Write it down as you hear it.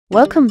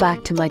Welcome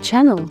back to my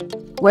channel,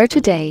 where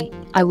today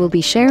I will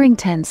be sharing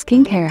 10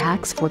 skincare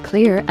hacks for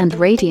clear and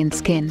radiant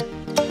skin.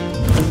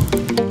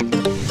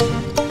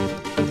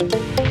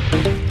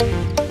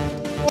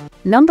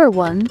 Number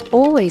 1.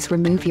 Always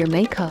remove your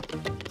makeup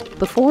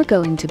before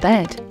going to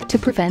bed to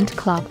prevent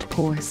clogged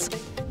pores.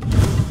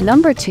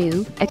 Number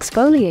 2.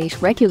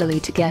 Exfoliate regularly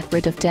to get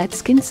rid of dead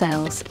skin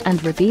cells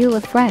and reveal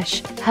a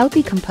fresh,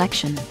 healthy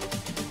complexion.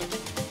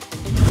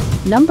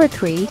 Number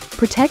 3.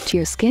 Protect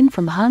your skin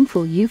from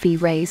harmful UV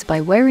rays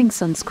by wearing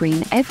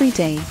sunscreen every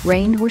day,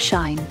 rain or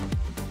shine.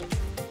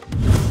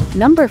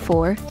 Number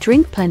 4.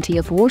 Drink plenty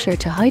of water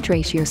to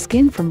hydrate your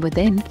skin from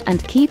within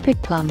and keep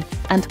it plump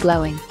and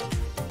glowing.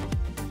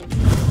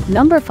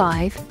 Number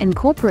 5.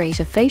 Incorporate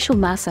a facial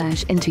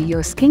massage into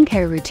your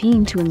skincare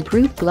routine to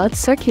improve blood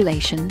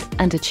circulation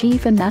and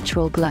achieve a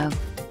natural glow.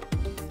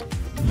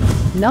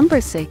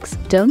 Number 6.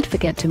 Don't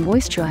forget to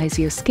moisturize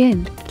your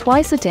skin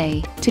twice a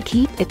day to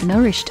keep it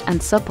nourished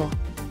and supple.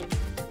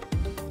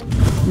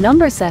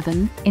 Number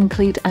 7.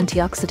 Include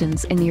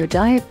antioxidants in your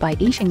diet by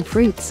eating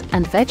fruits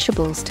and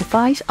vegetables to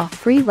fight off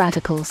free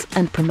radicals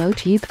and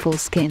promote youthful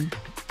skin.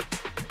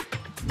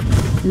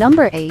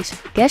 Number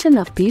 8. Get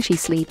enough beauty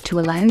sleep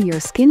to allow your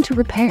skin to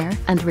repair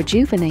and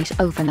rejuvenate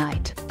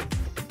overnight.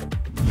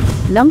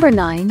 Number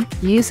 9.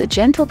 Use a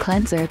gentle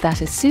cleanser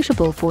that is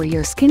suitable for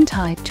your skin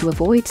type to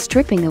avoid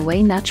stripping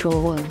away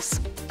natural oils.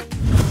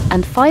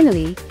 And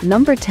finally,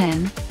 number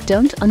 10.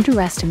 Don't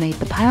underestimate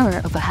the power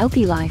of a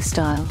healthy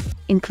lifestyle,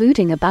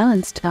 including a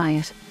balanced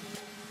diet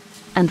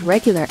and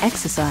regular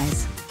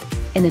exercise,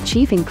 in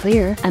achieving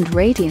clear and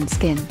radiant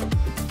skin.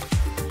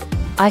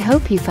 I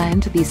hope you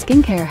found these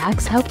skincare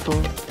hacks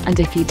helpful, and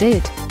if you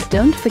did,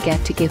 don't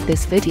forget to give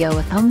this video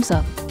a thumbs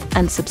up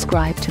and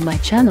subscribe to my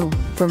channel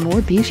for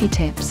more beauty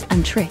tips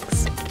and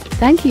tricks.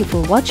 Thank you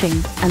for watching,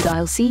 and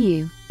I'll see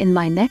you in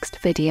my next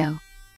video.